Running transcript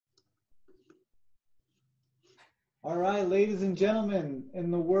All right, ladies and gentlemen,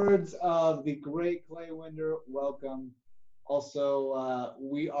 in the words of the great Clay Winder, welcome. Also,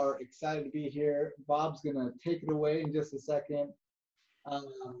 we are excited to be here. Bob's going to take it away in just a second.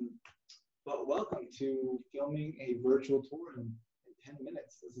 Um, but welcome to filming a virtual tour in 10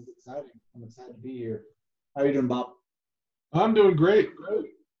 minutes. This is exciting. I'm excited to be here. How are you doing, Bob? I'm doing great.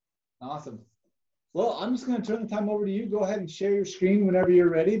 Great. Awesome. Well, I'm just going to turn the time over to you. Go ahead and share your screen whenever you're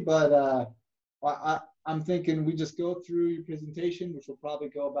ready. But I'm thinking we just go through your presentation, which will probably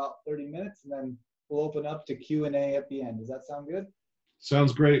go about 30 minutes, and then we'll open up to Q&A at the end. Does that sound good?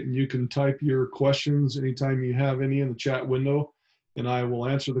 Sounds great. And you can type your questions anytime you have any in the chat window, and I will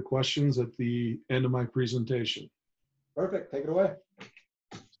answer the questions at the end of my presentation. Perfect. Take it away.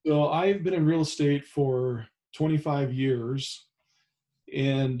 So I've been in real estate for 25 years.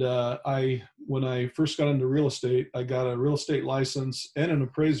 And when I first got into real estate, I got a real estate license and an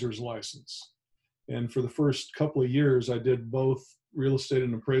appraiser's license. And for the first couple of years, I did both real estate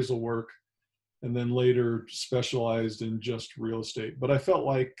and appraisal work, and then later specialized in just real estate. But I felt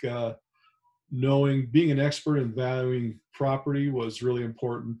like being an expert in valuing property was really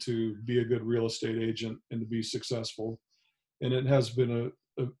important to be a good real estate agent and to be successful. And it has been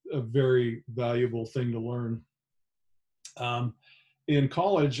a very valuable thing to learn. In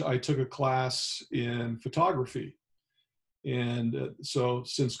college, I took a class in photography. And so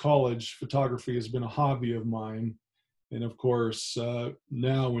since college, photography has been a hobby of mine. And of course,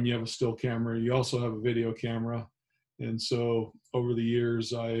 now when you have a still camera, you also have a video camera. And so over the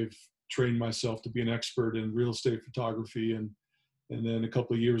years, I've trained myself to be an expert in real estate photography. And then a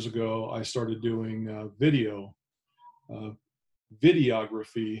couple of years ago, I started doing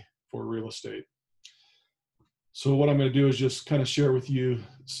videography for real estate. So what I'm going to do is just kind of share with you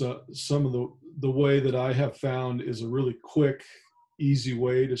some of the way that I have found is a really quick, easy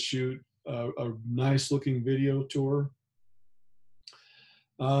way to shoot a nice looking video tour.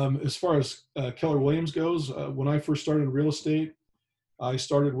 As far as Keller Williams goes, when I first started in real estate, I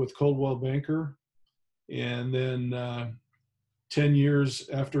started with Coldwell Banker. And then 10 years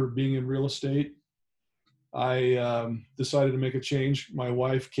after being in real estate, I decided to make a change. My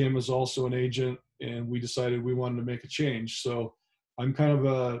wife, Kim, is also an agent, and we decided we wanted to make a change. So I'm kind of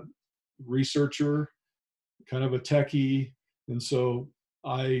a researcher, kind of a techie. And so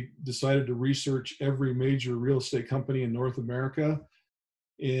I decided to research every major real estate company in North America.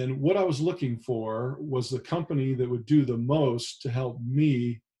 And what I was looking for was the company that would do the most to help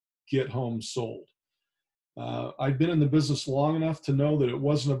me get homes sold. I'd been in the business long enough to know that it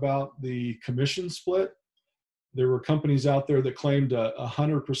wasn't about the commission split. There were companies out there that claimed a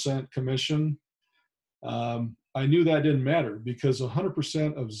 100% commission. I knew that didn't matter because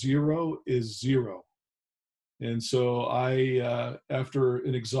 100% of zero is zero. And so after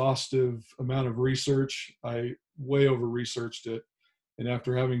an exhaustive amount of research, I way over researched it. And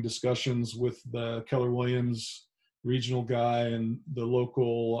after having discussions with the Keller Williams regional guy and the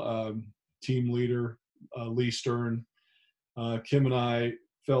local team leader, Lee Stern, Kim and I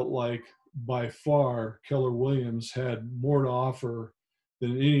felt like by far Keller Williams had more to offer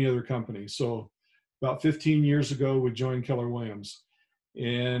than any other company. So about 15 years ago, we joined Keller Williams,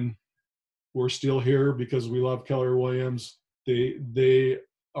 and we're still here because we love Keller Williams. They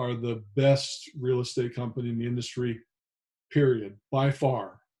are the best real estate company in the industry, period, by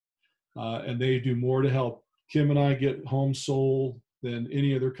far. And they do more to help Kim and I get homes sold than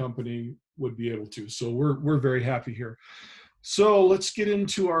any other company would be able to. So we're very happy here. So let's get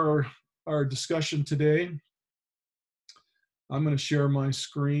into our discussion today. I'm going to share my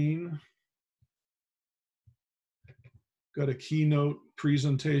screen. Got a keynote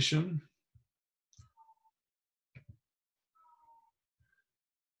presentation.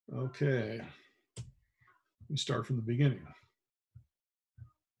 Okay, let me start from the beginning.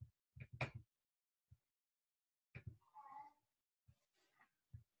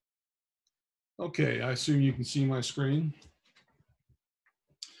 Okay, I assume you can see my screen.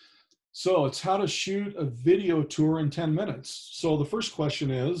 So it's how to shoot a video tour in 10 minutes. So the first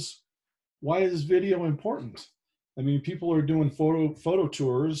question is, why is video important? I mean, people are doing photo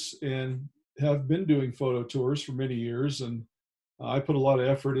tours and have been doing photo tours for many years. And I put a lot of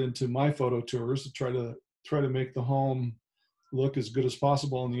effort into my photo tours to try to make the home look as good as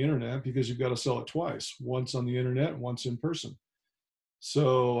possible on the internet, because you've got to sell it twice, once on the internet, once in person.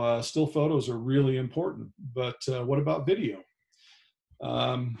 So still photos are really important, but what about video?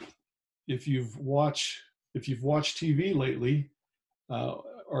 If you've watched TV lately,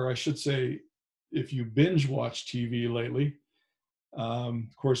 or I should say, if you binge watch TV lately,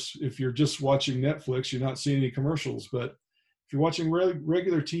 of course, if you're just watching Netflix, you're not seeing any commercials. But if you're watching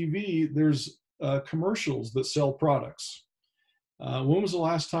regular TV, there's commercials that sell products. When was the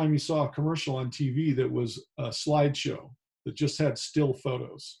last time you saw a commercial on TV that was a slideshow that just had still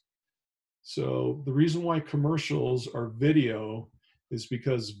photos? So the reason why commercials are video is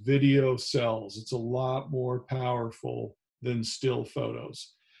because video sells. It's a lot more powerful than still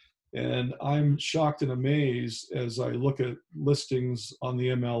photos. And I'm shocked and amazed as I look at listings on the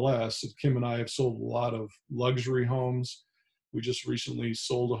MLS. Kim and I have sold a lot of luxury homes. We just recently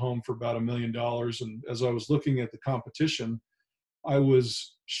sold a home for about $1 million. And as I was looking at the competition, I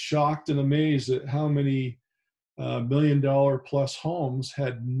was shocked and amazed at how many $1 million plus homes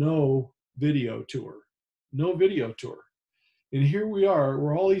had no video tour, no video tour. And here we are,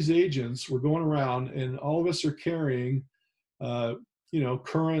 we're all these agents, we're going around and all of us are carrying,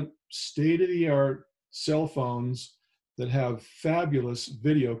 current state-of-the-art cell phones that have fabulous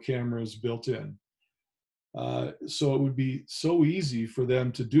video cameras built in. So it would be so easy for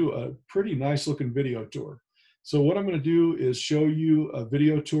them to do a pretty nice looking video tour. So what I'm going to do is show you a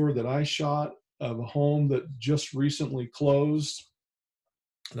video tour that I shot of a home that just recently closed,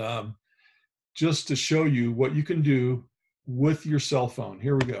 just to show you what you can do with your cell phone.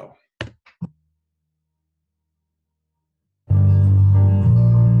 Here we go.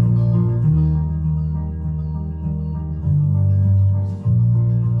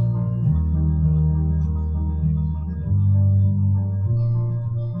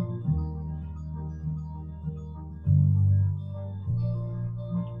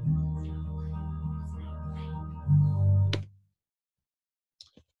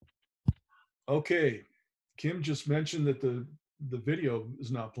 Okay, Kim just mentioned that the video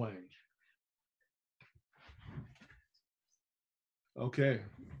is not playing. Okay,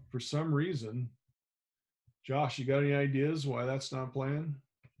 for some reason, Josh, you got any ideas why that's not playing?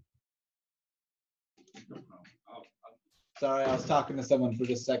 Sorry, I was talking to someone for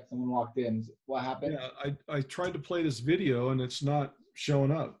just a second. Someone walked in. What happened? Yeah, I tried to play this video and it's not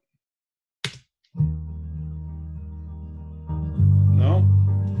showing up. No?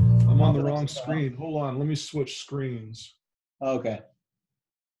 I'm on the wrong screen. Hold on, let me switch screens. Okay.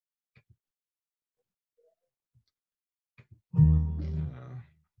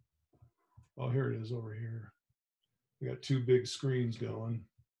 Oh, here it is over here. We got two big screens going.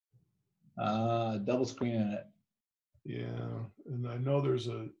 Double screening it. Yeah, and I know there's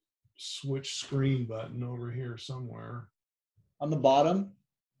a switch screen button over here somewhere. On the bottom,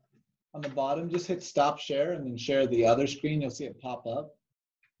 just hit stop share and then share the other screen. You'll see it pop up.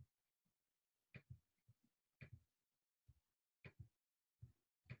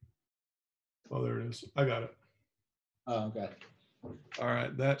 Oh, there it is. I got it. Oh, okay. All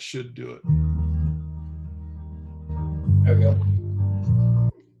right, that should do it. There we go.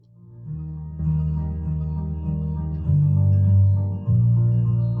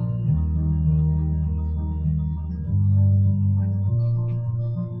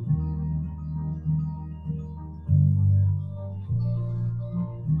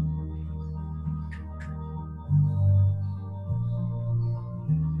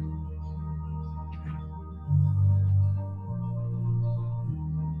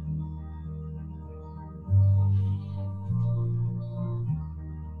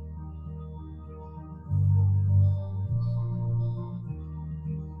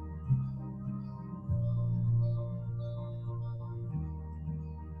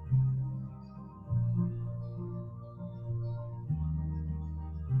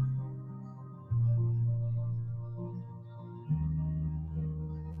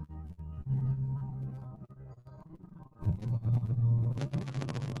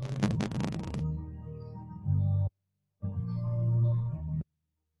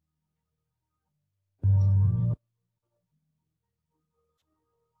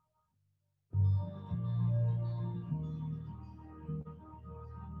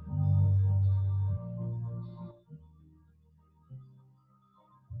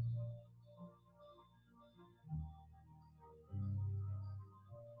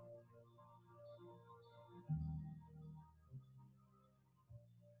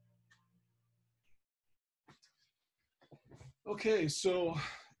 Okay, so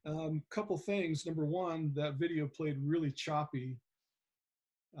couple things. Number one, that video played really choppy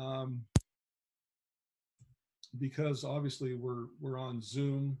because obviously we're on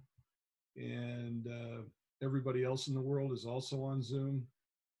Zoom and everybody else in the world is also on Zoom.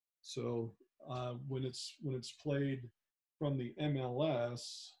 So when it's played from the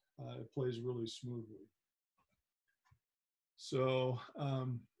MLS, it plays really smoothly. So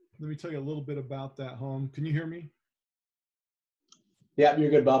let me tell you a little bit about that home. Can you hear me? Yeah,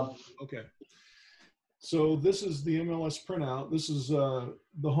 you're good, Bob. Okay. So this is the MLS printout. This is, the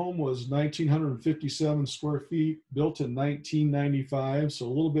home was 1,957 square feet, built in 1995, so a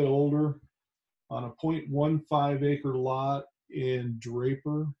little bit older, on a 0.15 acre lot in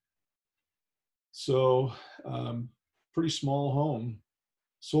Draper. So pretty small home.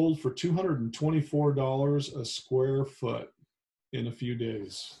 Sold for $224 a square foot in a few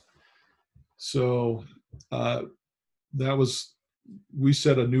days. So that was, we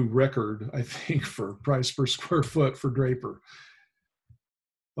set a new record, I think, for price per square foot for Draper.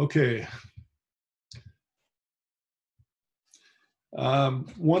 Okay.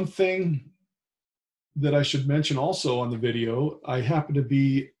 One thing that I should mention also on the video, I happen to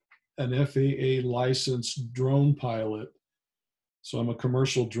be an FAA licensed drone pilot. So I'm a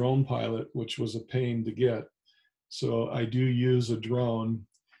commercial drone pilot, which was a pain to get. So I do use a drone.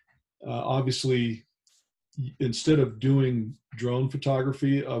 Obviously, instead of doing drone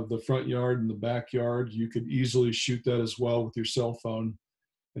photography of the front yard and the backyard, you could easily shoot that as well with your cell phone.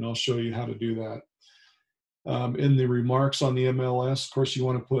 And I'll show you how to do that. In the remarks on the MLS, of course, you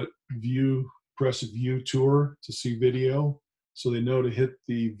want to put view, press view tour to see video. So they know to hit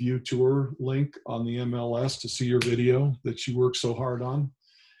the view tour link on the MLS to see your video that you work so hard on.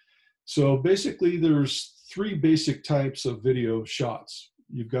 So basically there's three basic types of video shots.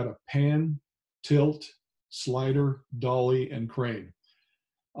 You've got a pan, tilt, slider, dolly, and crane.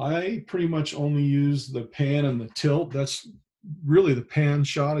 I pretty much only use the pan and the tilt. That's really the pan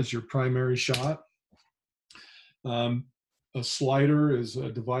shot is your primary shot. A slider is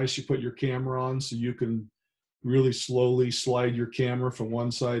a device you put your camera on so you can really slowly slide your camera from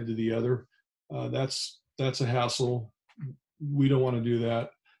one side to the other. That's a hassle. We don't want to do that.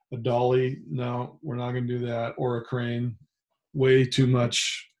 A dolly, no, we're not going to do that. Or a crane, way too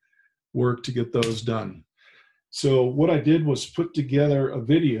much work to get those done. So what I did was put together a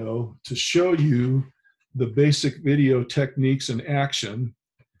video to show you the basic video techniques in action.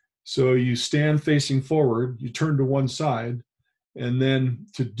 So you stand facing forward, you turn to one side, and then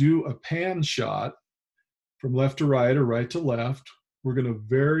to do a pan shot from left to right or right to left, we're going to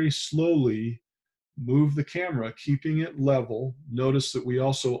very slowly move the camera, keeping it level. Notice that we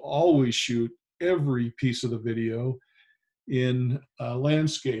also always shoot every piece of the video in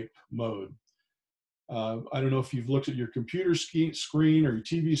landscape mode. I don't know if you've looked at your computer screen or your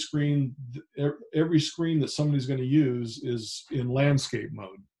TV screen. Every screen that somebody's going to use is in landscape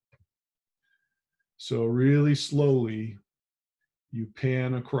mode. So really slowly, you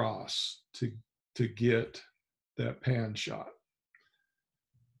pan across to get that pan shot.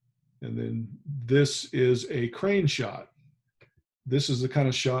 And then this is a crane shot. This is the kind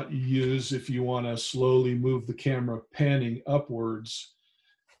of shot you use if you want to slowly move the camera panning upwards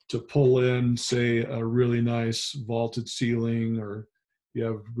to pull in, say, a really nice vaulted ceiling, or you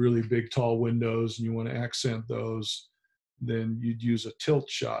have really big tall windows and you want to accent those, then you'd use a tilt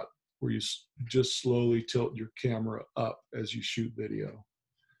shot where you just slowly tilt your camera up as you shoot video.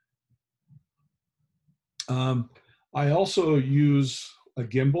 I also use a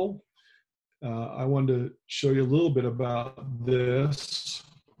gimbal. I wanted to show you a little bit about this.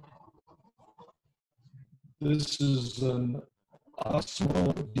 This is an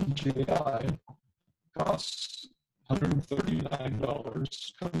Osmo DJI. Costs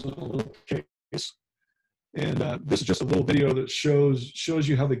 $139. Comes in a little case. And this is just a little video that shows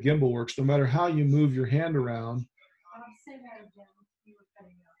you how the gimbal works. No matter how you move your hand around. Say that again. You were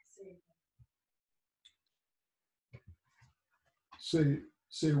cutting out. Say again.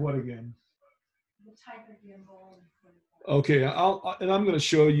 Say what again? The type of gimbal. Okay, and I'm going to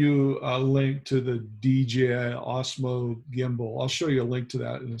show you a link to the DJI Osmo gimbal. I'll show you a link to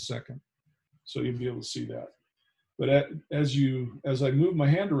that in a second, so you'll be able to see that. But as I move my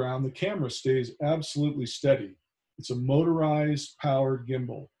hand around, the camera stays absolutely steady. It's a motorized powered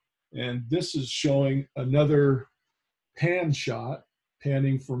gimbal, and this is showing another pan shot,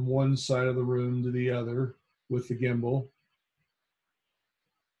 panning from one side of the room to the other with the gimbal.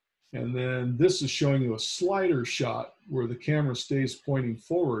 And then this is showing you a slider shot where the camera stays pointing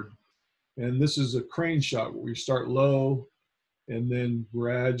forward. And this is a crane shot where you start low and then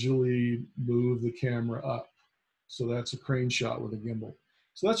gradually move the camera up. So that's a crane shot with a gimbal.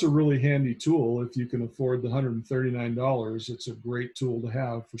 So that's a really handy tool. If you can afford the $139, it's a great tool to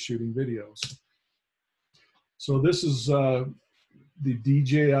have for shooting videos. So this is the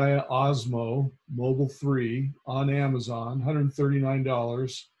DJI Osmo Mobile 3 on Amazon,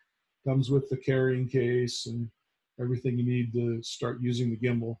 $139. Comes with the carrying case and everything you need to start using the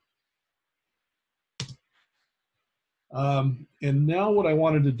gimbal. And now what I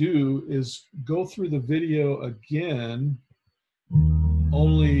wanted to do is go through the video again,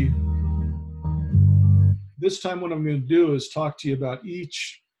 only this time what I'm going to do is talk to you about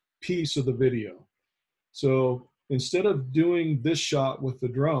each piece of the video. So instead of doing this shot with the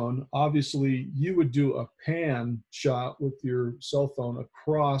drone, obviously you would do a pan shot with your cell phone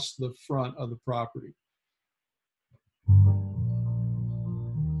across the front of the property.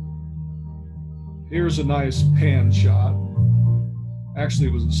 Here's a nice pan shot. Actually,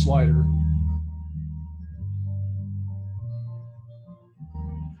 it was a slider.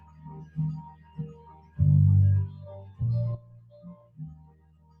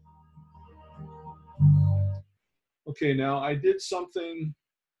 Okay, now I did something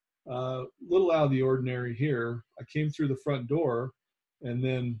a little out of the ordinary here. I came through the front door and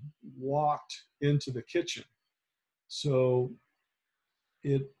then walked into the kitchen. So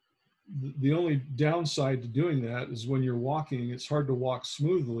the only downside to doing that is when you're walking, it's hard to walk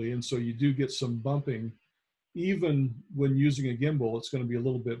smoothly, and so you do get some bumping. Even when using a gimbal, it's going to be a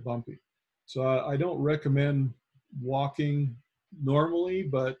little bit bumpy. So I don't recommend walking normally,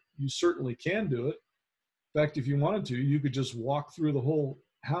 but you certainly can do it. In fact, if you wanted to, you could just walk through the whole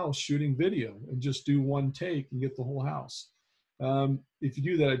house shooting video and just do one take and get the whole house. If you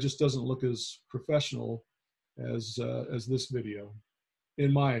do that, it just doesn't look as professional as this video,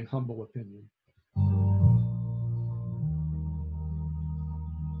 in my humble opinion.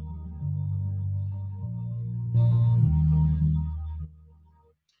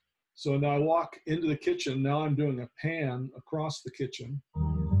 So now I walk into the kitchen. Now I'm doing a pan across the kitchen.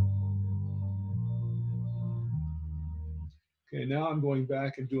 Okay, now I'm going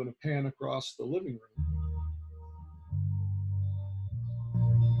back and doing a pan across the living room.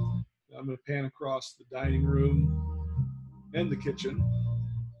 Now I'm going to pan across the dining room and the kitchen.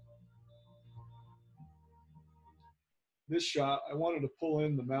 This shot, I wanted to pull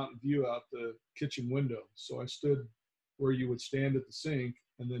in the mountain view out the kitchen window. So I stood where you would stand at the sink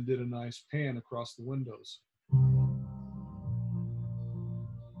and then did a nice pan across the windows.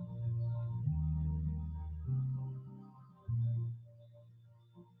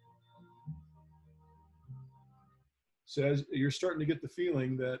 So as you're starting to get the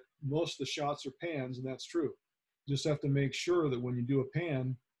feeling that most of the shots are pans, and that's true. You just have to make sure that when you do a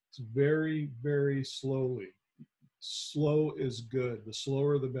pan, it's very, very slowly. Slow is good. The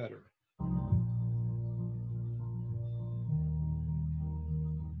slower, the better.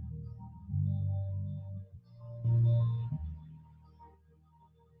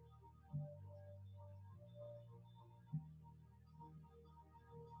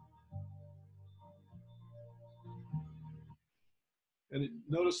 And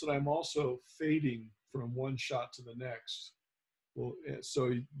notice that I'm also fading from one shot to the next. Well,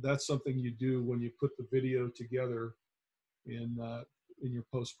 so that's something you do when you put the video together in your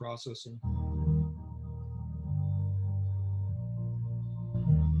post-processing.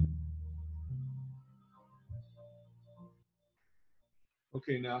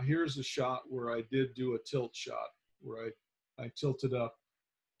 Okay, now here's a shot where I did do a tilt shot, where I tilted up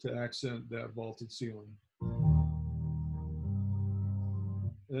to accent that vaulted ceiling.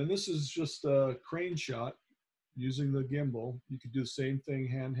 And this is just a crane shot using the gimbal. You could do the same thing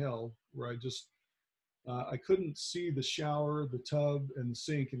handheld, where I couldn't see the shower, the tub, and the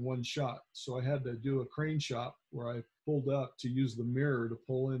sink in one shot. So I had to do a crane shot where I pulled up to use the mirror to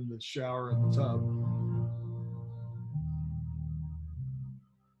pull in the shower and the tub.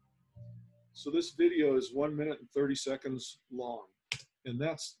 So this video is 1 minute and 30 seconds long, and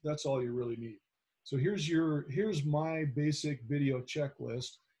that's all you really need. So here's my basic video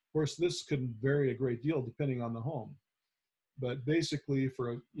checklist. Of course, this can vary a great deal depending on the home, but basically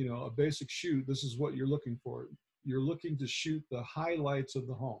for a basic shoot, this is what you're looking for. You're looking to shoot the highlights of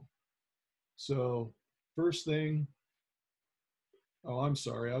the home. So first thing, oh, I'm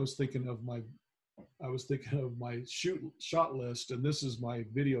sorry, I was thinking of my shot list, and this is my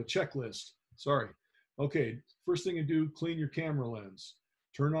video checklist. Sorry. Okay, first thing you do, clean your camera lens.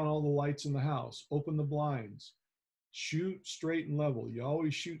 Turn on all the lights in the house. Open the blinds. Shoot straight and level. You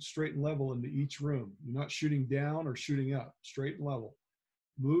always shoot straight and level into each room. You're not shooting down or shooting up. Straight and level.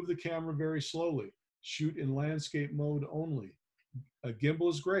 Move the camera very slowly. Shoot in landscape mode only. A gimbal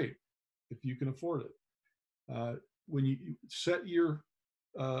is great if you can afford it. When you set your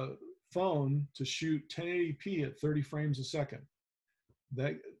phone to shoot 1080p at 30 frames a second,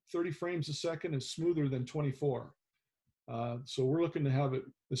 that 30 frames a second is smoother than 24. So we're looking to have it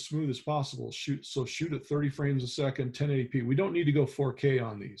as smooth as possible. Shoot at 30 frames a second, 1080p. We don't need to go 4K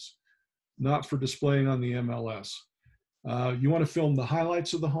on these, not for displaying on the MLS. You want to film the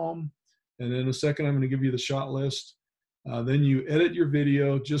highlights of the home, and in a second I'm going to give you the shot list. Then you edit your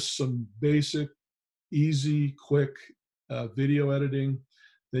video, just some basic, easy, quick video editing.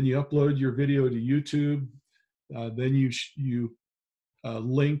 Then you upload your video to YouTube. Then you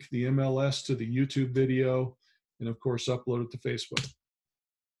link the MLS to the YouTube video, and of course upload it to Facebook.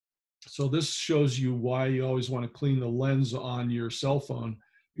 So this shows you why you always want to clean the lens on your cell phone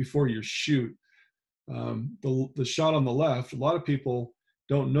before you shoot. The shot on the left, a lot of people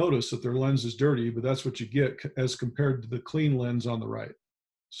don't notice that their lens is dirty, but that's what you get as compared to the clean lens on the right.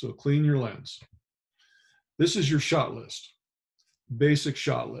 So clean your lens. This is your shot list, basic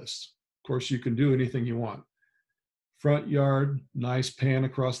shot list. Of course, you can do anything you want. Front yard, nice pan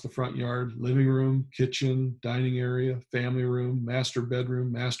across the front yard, living room, kitchen, dining area, family room, master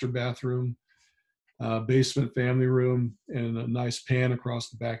bedroom, master bathroom, basement family room, and a nice pan across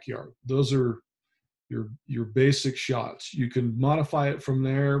the backyard. Those are your basic shots. You can modify it from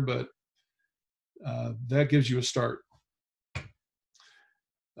there, but that gives you a start.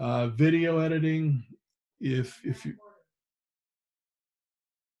 Video editing, if you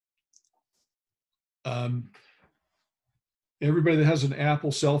everybody that has an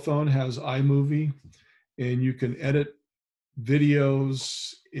Apple cell phone has iMovie, and you can edit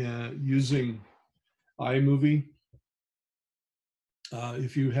videos using iMovie.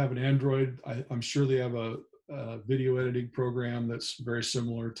 If you have an Android, I'm sure they have a video editing program that's very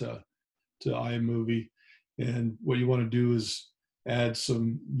similar to iMovie. And what you want to do is add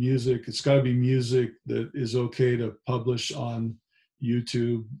some music. It's got to be music that is okay to publish on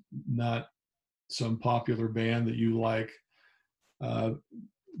YouTube, not some popular band that you like.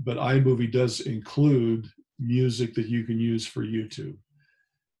 But iMovie does include music that you can use for YouTube.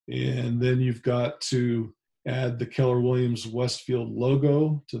 And then you've got to add the Keller Williams Westfield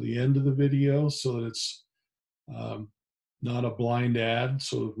logo to the end of the video so that it's not a blind ad.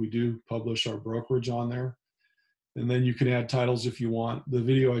 So we do publish our brokerage on there. And then you can add titles if you want. The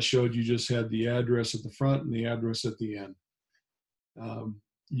video I showed you just had the address at the front and the address at the end.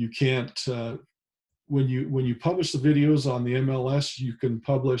 You can't, when you publish the videos on the MLS, you can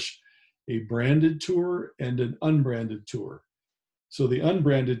publish a branded tour and an unbranded tour. So the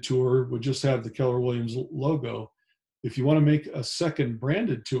unbranded tour would just have the Keller Williams logo. If you want to make a second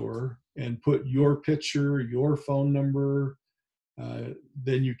branded tour and put your picture, your phone number,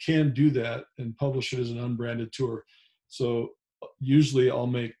 then you can do that and publish it as an unbranded tour. So usually I'll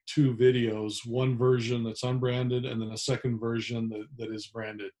make two videos, one version that's unbranded and then a second version that is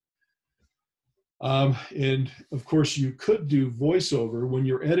branded. And of course you could do voiceover. When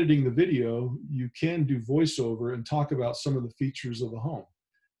you're editing the video, you can do voiceover and talk about some of the features of the home.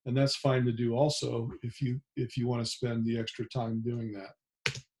 And that's fine to do also if you want to spend the extra time doing that.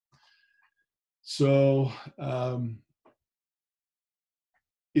 So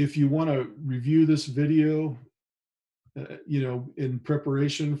if you want to review this video, in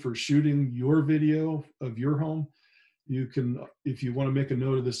preparation for shooting your video of your home, you can, if you want to make a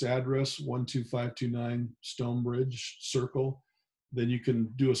note of this address, 12529 Stonebridge Circle, then you can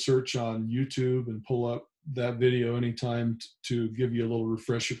do a search on YouTube and pull up that video anytime to give you a little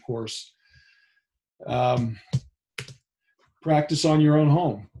refresher course. Practice on your own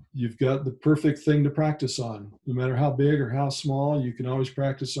home. You've got the perfect thing to practice on. No matter how big or how small, you can always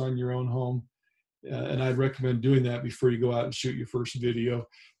practice on your own home. And I'd recommend doing that before you go out and shoot your first video.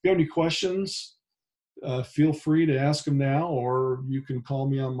 If you have any questions, feel free to ask them now, or you can call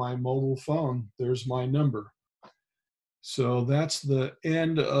me on my mobile phone. There's my number. So that's the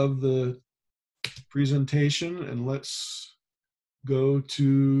end of the presentation, and let's go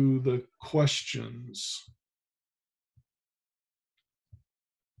to the questions.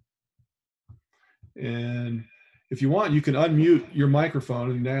 And if you want, you can unmute your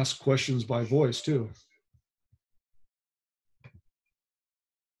microphone and ask questions by voice too.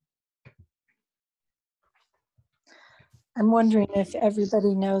 I'm wondering if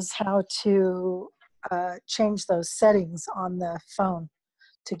everybody knows how to change those settings on the phone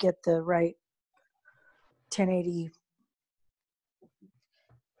to get the right 1080.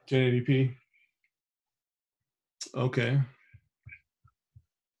 1080p. Okay.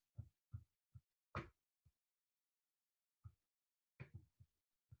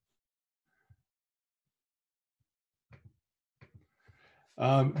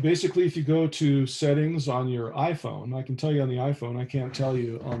 Basically, if you go to settings on your iPhone, I can tell you on the iPhone, I can't tell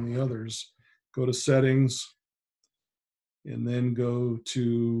you on the others. Go to settings and then go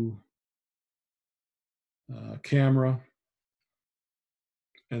to camera,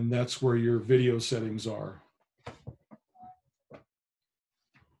 and that's where your video settings are.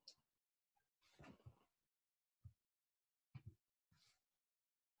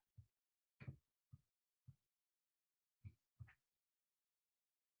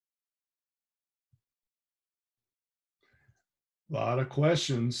 A lot of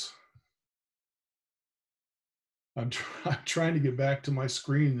questions. I'm trying to get back to my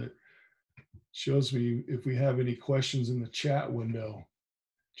screen that shows me if we have any questions in the chat window.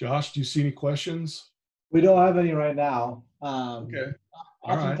 Josh, do you see any questions? We don't have any right now. Okay.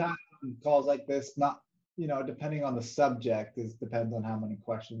 All right. Oftentimes calls like this, not, depending on the subject, depends on how many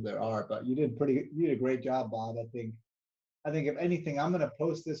questions there are. But you did a great job, Bob. I think if anything, I'm gonna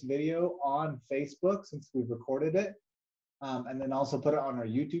post this video on Facebook since we've recorded it, and then also put it on our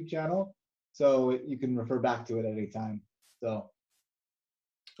YouTube channel, so you can refer back to it at any time. So.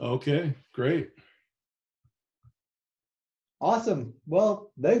 Okay, great. Awesome.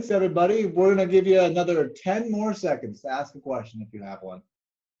 Well, thanks everybody. We're going to give you another 10 more seconds to ask a question if you have one.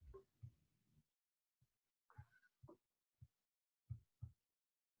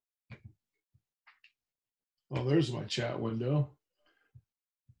 Oh, there's my chat window.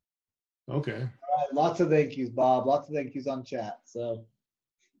 Okay. All right, lots of thank yous, Bob. Lots of thank yous on chat. So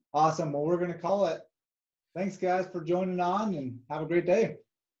awesome. Well, we're going to call it. Thanks guys for joining on, and have a great day.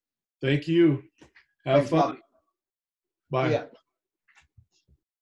 Thank you. Have Thanks, fun. Bob. Bye. Yeah.